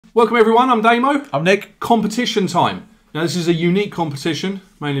Welcome everyone, I'm Damo. I'm Nick. Competition time. Now this is a unique competition,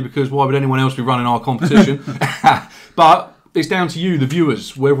 mainly because why would anyone else be running our competition? But it's down to you, the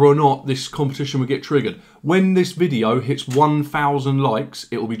viewers, whether or not this competition will get triggered. When this video hits 1,000 likes,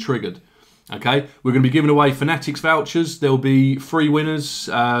 it will be triggered. Okay, we're going to be giving away Fanatics vouchers. There'll be 3 winners,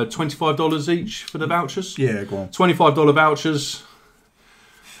 $25 each for the vouchers. Yeah, go on. $25 vouchers.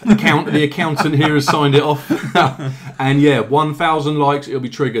 The accountant here has signed it off. And yeah, 1,000 likes, it'll be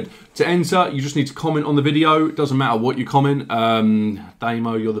triggered. To enter, you just need to comment on the video. It doesn't matter what you comment.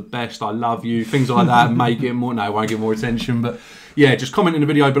 Damo, you're the best, I love you. Things like that may get more, no, won't get more attention. But yeah, just comment in the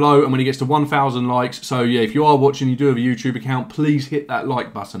video below, and when it gets to 1,000 likes, so yeah, if you are watching, you do have a YouTube account, please hit that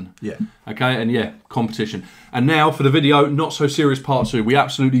like button. Yeah. Okay, and yeah, competition. And now for the video, Not So Serious Part 2. We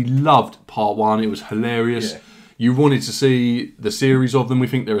absolutely loved Part 1. It was hilarious. Yeah. You wanted to see the series of them. We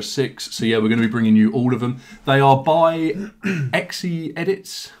think there are 6. So yeah, we're going to be bringing you all of them. They are by EXE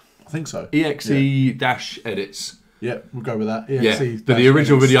Edits. I think so. EXE-Edits. Yeah, we'll go with that. Yeah, the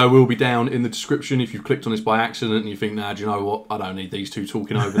original video will be down in the description if you've clicked on this by accident and you think, nah, do you know what? I don't need these two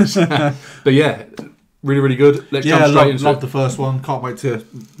talking over this. But yeah, really, really good. Let's jump straight into it. Love the first one. Can't wait to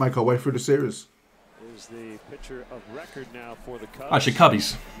make our way through the series. Here's the pitcher of record now for the Cubs. Actually,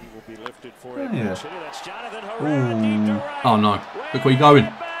 Cubbies. Oh no, look where you're going.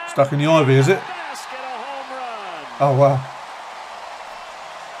 Stuck in the ivy, is it? Oh wow.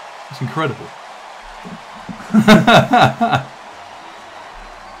 That's incredible. Oh,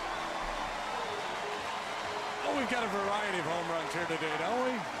 we've got a variety of home runs here today, don't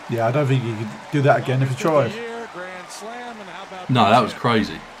we? Yeah, I don't think you could do that again if you tried. No, that was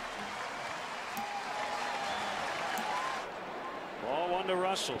crazy. Ball 1 to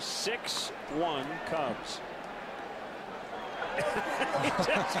Russell, 6-1 Cubs. Just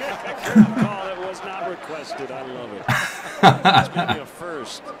a call that was not requested. I love it. It's going to be a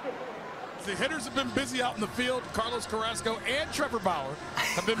first. The hitters have been busy out in the field. Carlos Carrasco and Trevor Bauer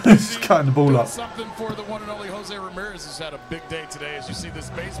have been busy cutting the ball up. Something for the one and only Jose Ramirez, who's had a big day today. As you see this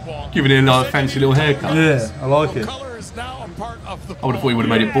baseball, giving it a fancy little haircut. Yeah, I like it. Color is now a part of the I would have thought he would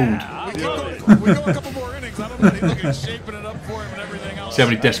have made it bald. We go a couple more innings. I don't know. He's looking at shaping it up for him and everything else. See how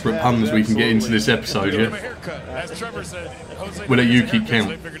many desperate puns we can get into this episode, yeah? As Trevor said, Jose we'll let you keep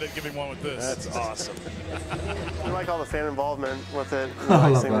count. That's awesome. I like all the fan involvement with it,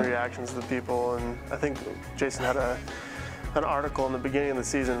 seeing the reactions of the people, and I think Jason had an article in the beginning of the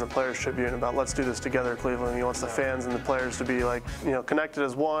season in the Players Tribune about let's do this together, Cleveland. He wants the fans and the players to be like, you know, connected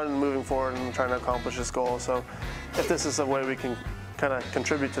as one, moving forward and trying to accomplish this goal. So if this is a way we can kind of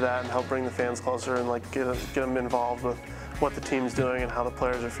contribute to that and help bring the fans closer and like get them involved with what the team's doing and how the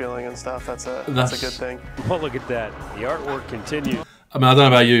players are feeling and stuff, that's a good thing. Well, look at that. The artwork continues. I mean, I don't know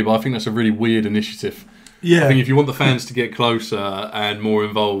about you, but I think that's a really weird initiative. Yeah. I think if you want the fans to get closer and more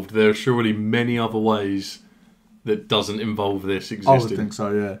involved, there are surely many other ways that doesn't involve this existing. I would think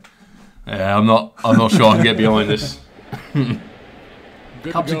so, yeah. Yeah, I'm not sure I can get behind this.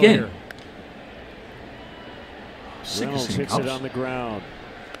 Cubs again. Here. Reynolds hits it on the ground.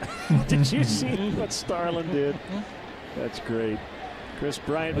 Did you see what Starlin did? That's great. Chris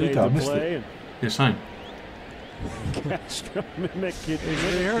Bryant made the play. You're saying. Castro mimicked it.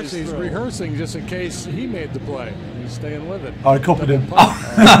 He's rehearsing just in case he made the play. He's staying with it. I copied him.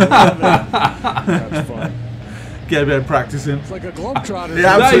 That's fun. Get a bit of practice in. It's like a globetrotter.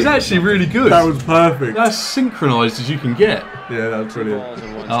 Yeah, that is actually really good. That was perfect. That's synchronised as you can get. Yeah, that was brilliant.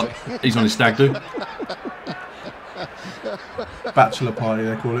 Oh, he's on his stag do. Bachelor party,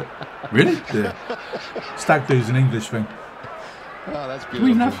 they call it. Really? Yeah. Stag do's an English thing. Oh, that's beautiful. Do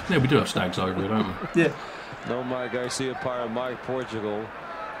we even have? Yeah, we do have stags over here, don't we? Yeah. Nomar Garcia Parra, Mark Portugal.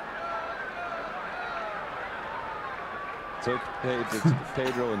 Took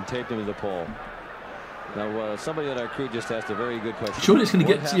Pedro and taped him to the pole. Now, somebody on our crew just asked a very good question. Surely it's going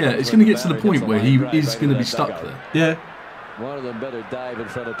to get, it's going to get to the point where he is going to be stuck there. Yeah. One of them better dive in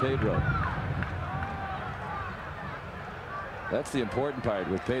front of Pedro. That's the important part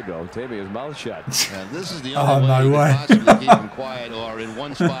with Pedro, taping his mouth shut. And this is the only way you can possibly keep him quiet or in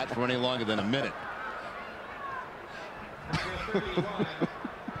one spot for any longer than a minute.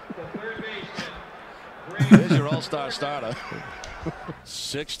 There's your all-star starter.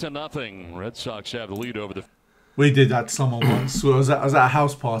 6-0. Red Sox have the lead over the. We did that to someone once. I was at a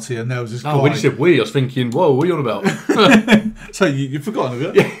house party and there was this guy. Oh, when you said we, I was thinking, whoa, what are you on about? So you've forgotten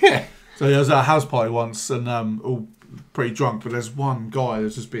of it? Yeah. So I was at a house party once and all pretty drunk, but there's one guy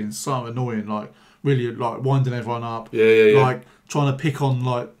that's just being so annoying, like really like winding everyone up. Yeah. Like trying to pick on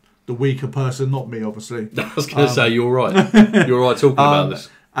like the weaker person, not me, obviously. I was going to say, you're right. You're right talking about this.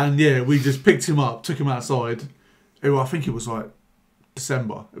 And yeah, we just picked him up, took him outside. I think it was like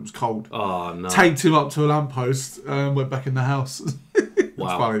December. It was cold. Oh, no. Taped him up to a lamppost and went back in the house.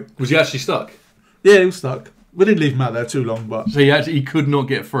 Wow. Funny. Was he actually stuck? Yeah, he was stuck. We didn't leave him out there too long, but So he could not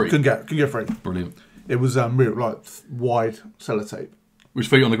get free? couldn't get free. Brilliant. It was real, like wide sellotape. Was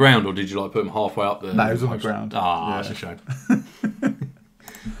feet on the ground, or did you like put him halfway up there? No, he was on the ground. Ah, Yeah. that's a shame.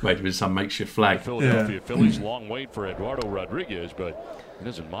 Maybe with some makeshift flag. Philadelphia Phillies long wait for Eduardo Rodriguez, but he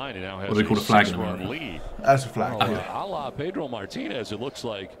doesn't mind. He now has What do they call a flag in 6-run America? lead. That's a flag. A la Pedro Martinez, it looks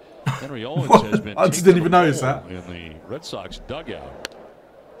like Henry Owens What? has been. I just taking didn't even the notice ball that. in the Red Sox dugout.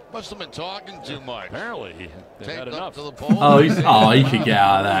 Must have been talking too much. Apparently, they had Taped enough. up to the pole. Oh, he could get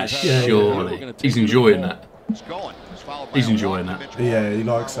out of that, surely. He's enjoying that. It's going. It's followed by He's a enjoying walk that. to Mitchell. Yeah, he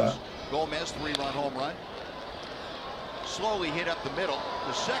likes that. Gomez, 3-run home run. Slowly hit up the middle.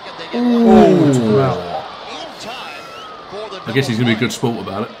 The second they get Oh, took him out. in time for the I guess he's going to be a double good sport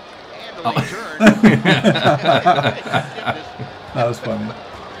about it. play. And the return. That was funny.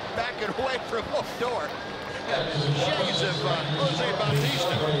 Backing away from the door. Shades of Jose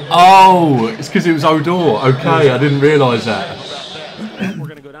Bautista. Oh, it's because it was Odor. Okay, I didn't realise that. We're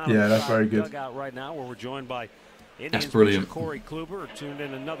going to go down Yeah, to the that's very good. dugout right now, where we're joined by Indians That's brilliant. pitcher Corey Kluber, who tuned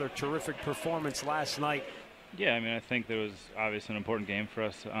in another terrific performance last night. Yeah, I mean, I think that was obviously an important game for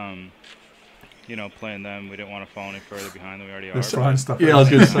us. You know, playing them, we didn't want to fall any further behind than we already are. Let's try and stuff. Yeah, I was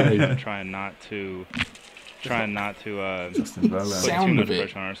going to say. Trying not to Justin put Verlander. too Sound much of it.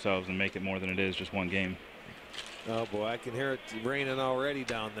 pressure on ourselves and make it more than it is, just one game. Oh boy, I can hear it raining already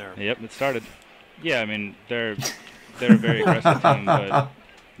down there. Yep, it started. Yeah, I mean, they're a very aggressive team, but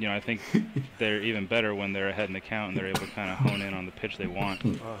you know, I think they're even better when they're ahead in the count and they're able to kind of hone in on the pitch they want.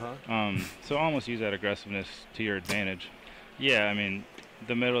 So almost use that aggressiveness to your advantage. Yeah, I mean,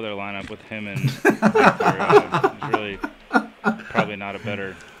 the middle of their lineup with him and Victor is really probably not a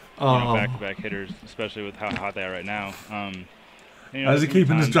better back-to-back hitters, especially with how hot they are right now. You know, How's he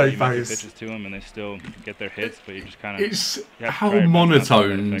keeping his straight you make your face? pitches to them and they still get their hits, but you just kind of It's how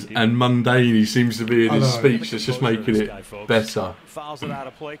monotone and mundane he seems to be in his speech that's just making it better. Fouls it out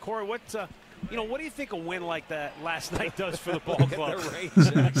of play. Corey, what do you think a win like that last night does for the ball club?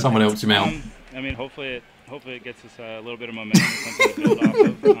 Someone helps him out. I mean, hopefully it gets us a little bit of momentum, something to build off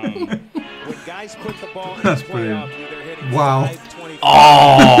of. When guys put the ball in That's this brilliant. playoff, they're hitting Wow. 525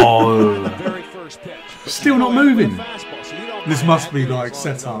 Oh! the very first pitch. Still not moving. This must be like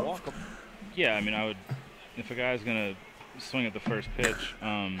set up. Yeah, I mean, I would, if a guy's gonna swing at the first pitch,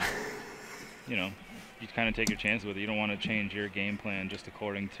 you know, you kind of take your chances with it. You don't want to change your game plan just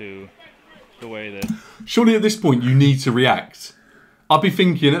according to the way that. Surely at this point you need to react. I'd be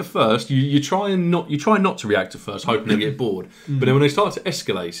thinking at first you try not to react at first, hoping they get bored. But then when they start to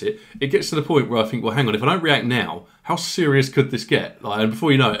escalate it, it gets to the point where I think, well, hang on, if I don't react now, how serious could this get? Like, and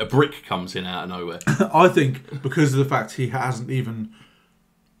before you know it, a brick comes in out of nowhere. I think because of the fact he hasn't even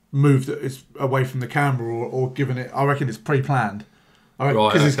moved it away from the camera or given it, I reckon it's pre-planned.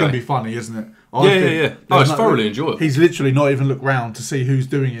 Because it's going to be funny, isn't it? Yeah. Oh, it's thoroughly enjoyable. He's literally not even looked round to see who's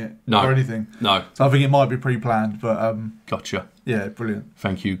doing it or anything. No. So I think it might be pre-planned, but Gotcha. yeah, brilliant.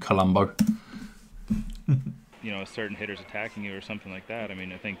 Thank you, Columbo. You know, certain hitters attacking you or something like that. I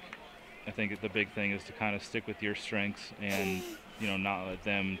mean, I think the big thing is to kind of stick with your strengths and, you know, not let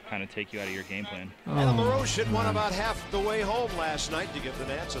them kind of take you out of your game plan. And the LaRoche hit one about half the way home last night to give the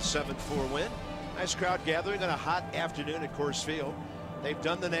Nats a 7-4 win. Nice crowd gathering on a hot afternoon at Coors Field. They've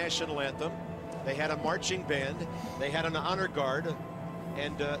done the national anthem. They had a marching band. They had an honor guard.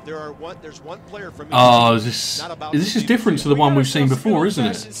 And there's one player from each Oh, team. this is different to the one we've seen before, isn't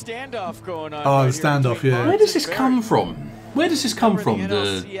it? Standoff going on. Oh, the standoff, yeah. Where does this come from? Where does this come from? The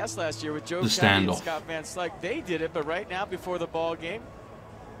NLCS last year with Joe the Kelly and standoff. Scott Van Slyke, they did it, but right now before the ball game,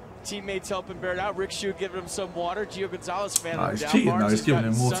 teammates helping bear it out. Rick Shue giving him some water. Gio Gonzalez fan he's down. cheating, Barnes though. He's has giving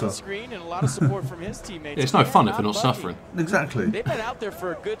gotten him water. Sunscreen and a lot of support from his teammates. Yeah, it's no fun if they're They're not suffering. Exactly. They've been out there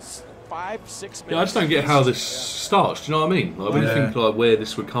for a good 5-6 minutes. Yeah, I just don't get how this starts. Do you know what I mean? Like, when you think like where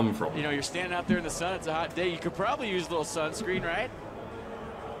this would come from. You know, you're standing out there in the sun. It's a hot day. You could probably use a little sunscreen, right?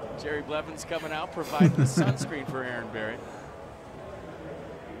 Jerry Blevins coming out providing the sunscreen for Aaron Barrett.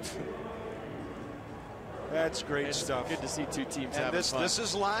 That's great stuff. Good to see two teams and having fun. This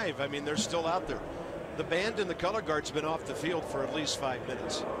is live. I mean, they're still out there. The band and the color guard's been off the field for at least 5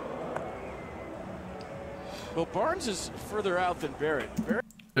 minutes. Well, Barnes is further out than Barrett.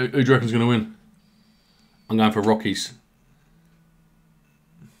 Who do you reckon's going to win? I'm going for Rockies.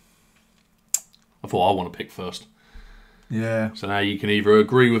 I thought I want to pick first. Yeah. So now you can either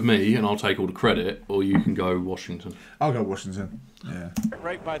agree with me and I'll take all the credit, or you can go Washington. I'll go Washington. Yeah.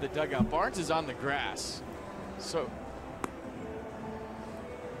 Right by the dugout. Barnes is on the grass. So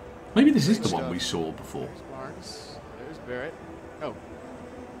maybe this is the one we saw before. There's Barnes. There's Barrett. Oh,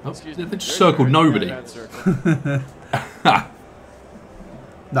 Oh, they just circled nobody.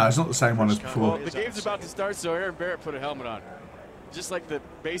 No, it's not the same one as before. Well, the game's about to start, so Aaron Barrett put a helmet on. Just like the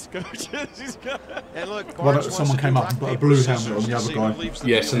base coaches. And look, someone came up and put a blue helmet on the other guy.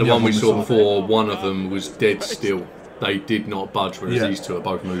 Yes, and the one we saw before, one of them was dead still. They did not budge, whereas these two are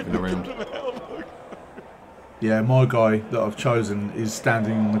both moving around. Yeah, my guy that I've chosen is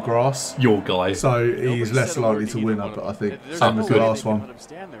standing on the grass. Your guy. So he's less likely to win, I think. Same as the last one. Let him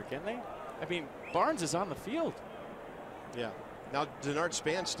stand there, can they? I mean, Barnes is on the field. Yeah. Now Denard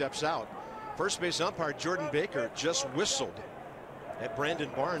Span steps out. First base umpire Jordan Baker just whistled at Brandon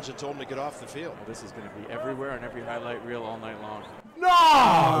Barnes and told him to get off the field. Well, this is going to be everywhere on every highlight reel all night long. No!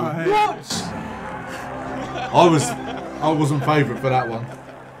 What? I wasn't favourite for that one.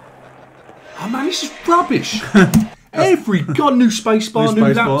 Oh man, this is rubbish. Every god new spacebar,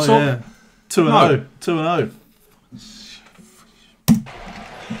 new laptop. Yeah. 2-0. 2-0.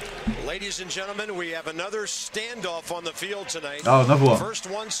 Ladies and gentlemen, we have another standoff on the field tonight. Oh, another one. First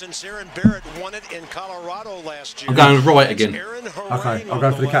one since Aaron Barrett won it in Colorado last year. I'm going right again. Okay, I'll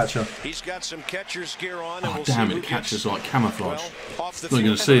go for the catcher. He's got some catcher's gear on. Oh, and we'll damn see it, the catcher's like camouflage. off the Not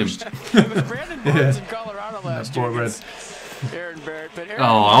going to see him. Brandon Barnes in Colorado last year. Aaron Barrett, but Aaron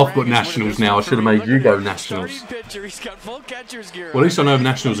I've got Nationals now. I should have made you go Nationals. Pitcher, he's got full catcher's gear. Well, at least I know the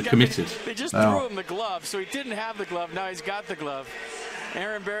Nationals are committed. They just threw him the glove, so he didn't have the glove. Now he's got the glove.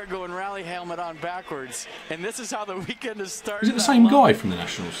 Aaron Barrett going rally helmet on backwards, and this is how the weekend is starting. Is it the same guy from the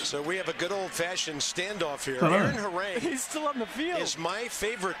Nationals? So we have a good old-fashioned standoff here. Aaron Harang, he's still on the field. Is my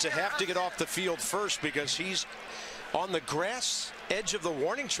favorite to have to get off the field first because he's on the grass edge of the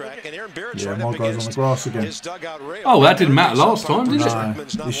warning track, and Aaron Barrett's right up against on the grass again. his dugout rail. Oh, that didn't matter last time, did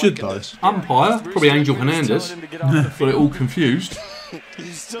it? No, it should though. Umpire, probably Angel Hernandez, got it all confused.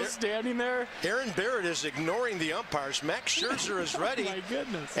 He's still standing there. Aaron Barrett is ignoring the umpires. Max Scherzer is ready. Oh my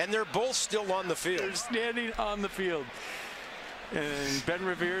goodness. And they're both still on the field. They're standing on the field. And Ben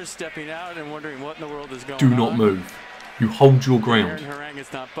Revere is stepping out and wondering what in the world is going on. Do not move. You hold your ground. Aaron Harang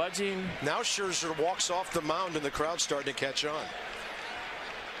is not budging. Now Scherzer walks off the mound and the crowd's starting to catch on.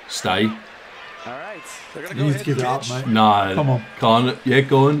 Stay. All right. They're going to You go need ahead to give it and up, pitch. mate. No. Come on. Can't. Yeah,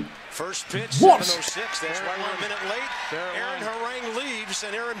 go on. First pitch, What? 7:06. That's why we're a minute late. Aaron Harang leaves,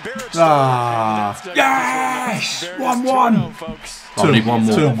 and Aaron Barrett's Yes! 1-1. Folks. I need one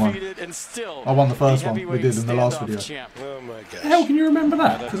more. 2-1. And still I won the first one we did in the last video. Oh my gosh. How can you remember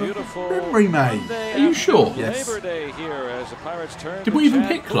that? Memory, mate. Are you sure? Yes. Did we even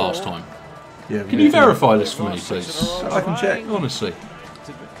pick last time? Yeah. Can you verify this for me, please? I can check. Honestly.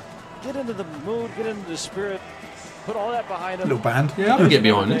 Get into the mood, get into the spirit, put all that behind him. Little band. Yeah, I can get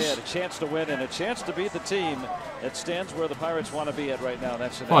behind They this. had a chance to win and a chance to beat the team that stands where the Pirates want to be at right now.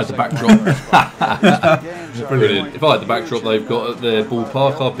 That's If I had the backdrop. Brilliant. If I had the backdrop they've got at their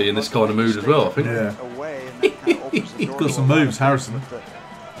ballpark, I'd be in this kind of mood as well, I think. Yeah. He's got some moves, Harrison.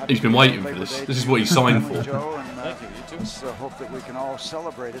 He's been waiting for this. This is what he signed for. Thank you. You too. Hope that we can all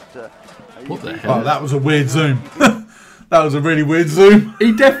celebrate it. What the hell? Oh, that was a weird zoom. That was a really weird zoom.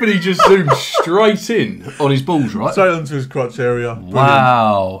 He definitely just zoomed straight in on his balls, right? Straight onto his crotch area.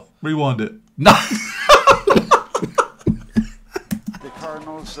 Wow. Brilliant. Rewind it. No. The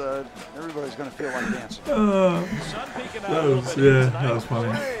Cardinals, everybody's going to feel like dancing. That was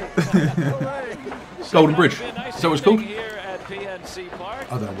funny. Golden Bridge. Is that what it's called? I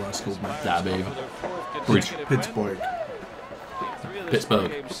don't know what it's called, mate. Nah, baby. Bridge. Pittsburgh.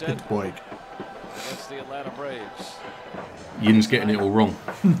 Pittsburgh. Pittsburgh. Against the Atlanta Braves. Yin's getting it all wrong.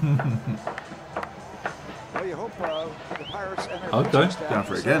 Well, you hope the Pirates Okay. Down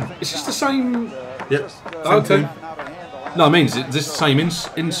for it again. Is this the same? Yep. Okay. No, I mean, is this the same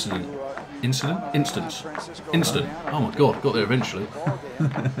incident? Instance? Instant. Oh my god, got there eventually.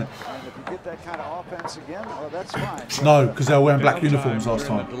 No, because they were wearing black uniforms last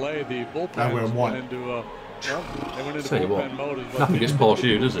time. They were wearing white. Tell you what, nothing gets past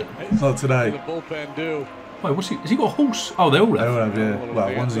you, does it? Not today. Wait, what's he? Has he got a horse? Oh, they all They have. all have, yeah.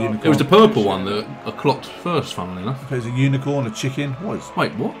 Well, one's a unicorn. It was the purple one that I clocked first, funnily enough. There's a unicorn, a chicken. What is?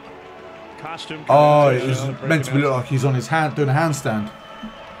 Wait, what? Costume. Oh, it was meant to be look like he's on his hand doing a handstand.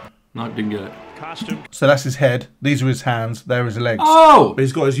 No, didn't get it. Costume. So that's his head. These are his hands. There are his legs. Oh! But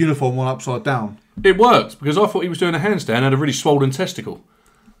he's got his uniform one upside down. It worked, because I thought he was doing a handstand and had a really swollen testicle.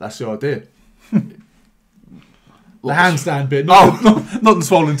 That's the idea. The handstand bit, not the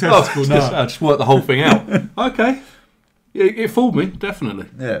swollen testicle. No, I just worked the whole thing out. Okay, yeah, it fooled me definitely.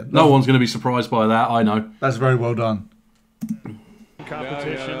 Yeah, no one's going to be surprised by that. I know. That's very well done.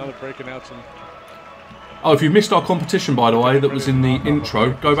 Competition. Breaking out some. Oh, if you missed our competition, by the way, that was in the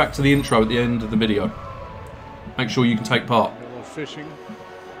intro, go back to the intro at the end of the video. Make sure you can take part. A little fishing.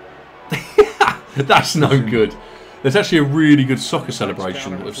 That's no good. There's actually a really good soccer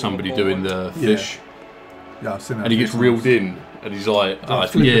celebration of somebody doing the fish. Yeah, I've seen that. And he gets reeled in, and he's like,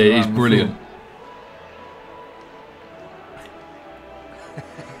 yeah, he's brilliant.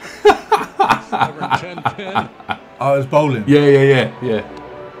 Number 10 pin. Oh, it's bowling. Yeah.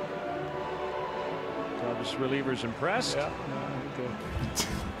 Cubs relievers impressed. Yeah.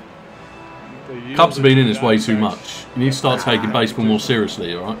 Cubs have been in this way too much. You need to start taking baseball more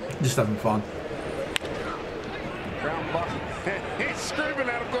seriously, all right? Just having fun. Ground ball. He's screaming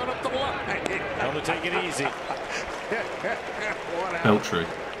at him going up the line. Tell him to take it easy. Beltry.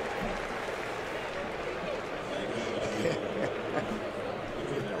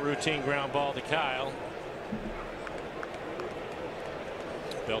 Routine ground ball to Kyle.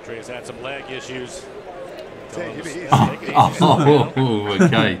 Beltry has had some leg issues. Take it easy. Okay. Tell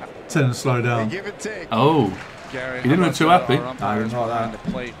him to slow down. Give and take. Oh. Gary, He didn't look too happy. I didn't like that. The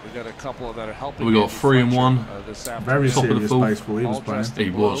plate. We got a couple that are helping. We got 3-1. Very Top of the serious full. baseball he was playing. He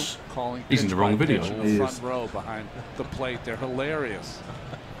was. He's in the wrong video. He Front is. row behind the plate. They're hilarious.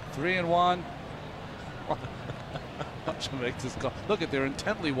 3-1. Watch him make this call. Look at, they're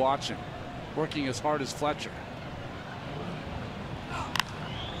intently watching, working as hard as Fletcher.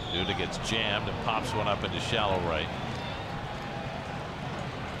 Duda gets jammed and pops one up into shallow right.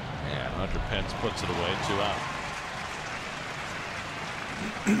 And Hunter Pence puts it away, 2 out.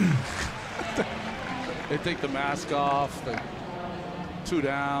 They take the mask off. They 2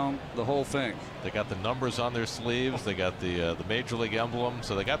 down. The whole thing. They got the numbers on their sleeves. They got the major league emblem.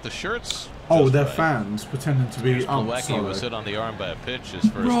 So they got the shirts. Oh, they're fans pretending to be Plawecki was hit on the arm by a pitch his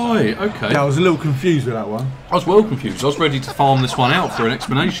first Right, time. okay. Yeah, I was a little confused with that one. I was well confused. I was ready to farm this one out for an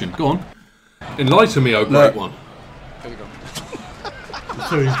explanation. Go on. Enlighten me, oh great one. There you go.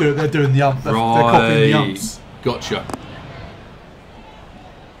 So they're doing the ump. They're Right. copying the umps. Gotcha.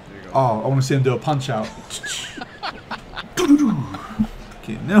 Oh, I want to see him do a punch out.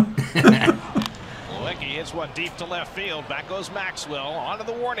 No. Plawecki hits one deep to left field. Back goes Maxwell onto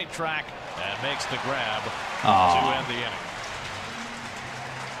the warning track and makes the grab to end the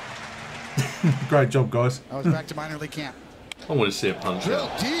inning. Great job, guys. I was back to minor league camp. I want to see a punch Drill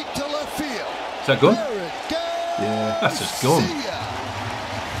out. deep to left field. Is that gone? There it goes. Yeah. That's just gone. See ya.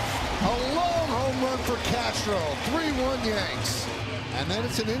 A long home run for Castro. 3-1 Yanks. And then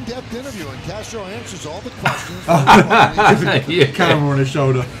it's an in-depth interview, and Castro answers all the questions. Yeah. Camera on his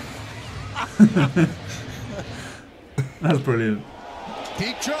shoulder. That's brilliant.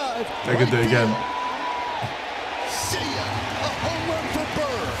 Deep drive. They could do it again. See ya. A home run for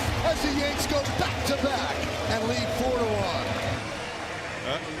Bird as the Yanks go back-to-back and lead 4-1.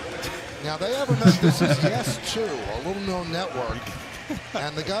 Now, they have enough. This is Yes 2, a little-known network.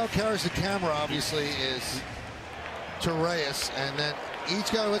 And the guy who carries the camera, obviously, is Torreyes. And then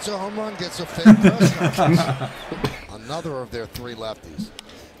each guy who hits a home run gets a fake press conference. Another of their 3 lefties.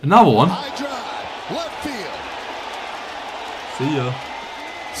 Another one. High drive. Left field. See ya.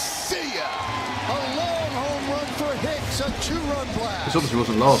 See ya. A long home run for Hicks. A 2-run blast. This obviously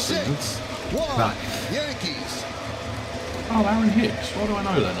wasn't last season. 6-1 No. Yankees. Oh, Aaron Hicks. Why do I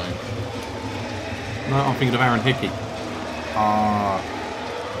know that name? No, I'm thinking of Aaron Hickey.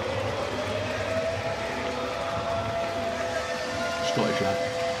 Scottish lad.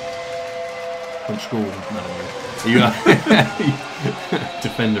 From school. No.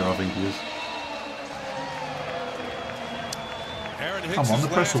 Defender, I think he is. Aaron Hicks' Come on, the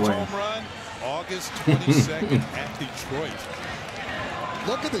press last away. home run, August 22nd at Detroit.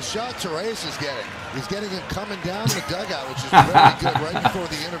 Look at the shot Torreyes is getting. He's getting it coming down the dugout, which is very good right before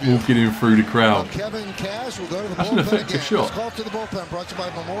the interview. Walking in through the crowd. Now Kevin Cash will go to the That's an bullpen effective again. shot. It's called to the bullpen, brought to you by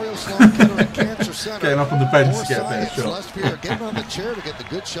Memorial Sloan Kettering Cancer Center. Getting up on the bench More to get a better science, shot. less fear. Getting on the chair to get the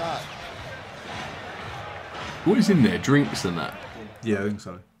good shot. What is in there? Drinks and that? Yeah, I think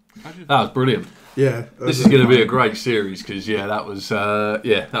so. That was brilliant. Yeah. This is going to be a great series because that was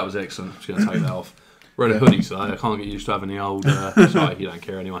excellent. I'm just going to take that off. Wearing a hoodie today. I can't get used to having the old. Sorry, you don't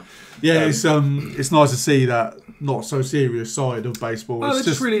care anyway. Yeah, it's nice to see that not so serious side of baseball. Well, it's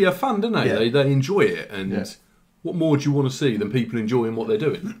just really fun, don't they? Yeah. They enjoy it, and what more do you want to see than people enjoying what they're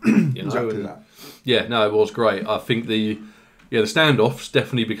doing? You know? Exactly that. Yeah, no, it was great. I think the standoffs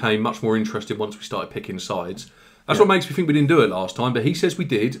definitely became much more interesting once we started picking sides. That's what makes me think we didn't do it last time, but he says we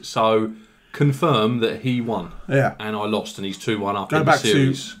did, so confirm that he won. Yeah. And I lost, and he's 2-1 up Go in back the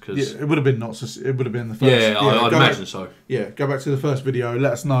series. to it would have been it would have been the first. Yeah, I'd imagine so. Yeah, go back to the first video.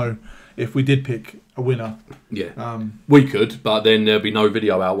 Let us know if we did pick a winner. Yeah, we could, but then there'll be no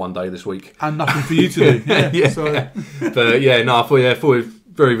video out one day this week, and nothing for you to do. Yeah, So. But I thought it was a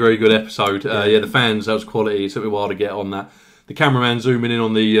very, very good episode. The fans, that was quality. It took me a while to get on that. The cameraman zooming in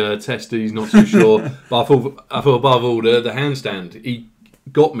on the testes, not too sure. But I thought above all the handstand, he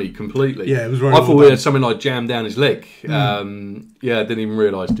got me completely. Yeah, it was very I thought well we done. had something like jammed down his leg. Yeah, I didn't even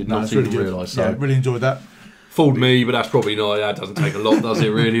realise. Did not even realise. So. Yeah, really enjoyed that. Fooled me, but that's probably not. That doesn't take a lot, does it?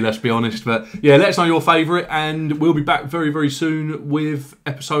 Really, let's be honest. But yeah, let us know your favourite, and we'll be back very, very soon with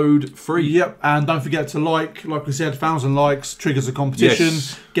episode 3. Yep, and don't forget to like we said, 1,000 likes triggers a competition.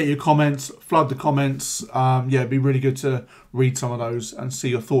 Yes. Get your comments, flood the comments. It'd be really good to read some of those and see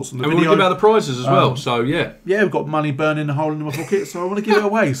your thoughts on the and video. And we'll give out the prizes as well. So yeah, we've got money burning a hole in my pocket, so I want to give it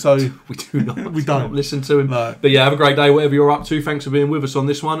away. So we do not. We don't listen to him. No. But yeah, have a great day, whatever you're up to. Thanks for being with us on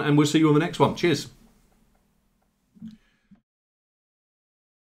this one, and we'll see you on the next one. Cheers.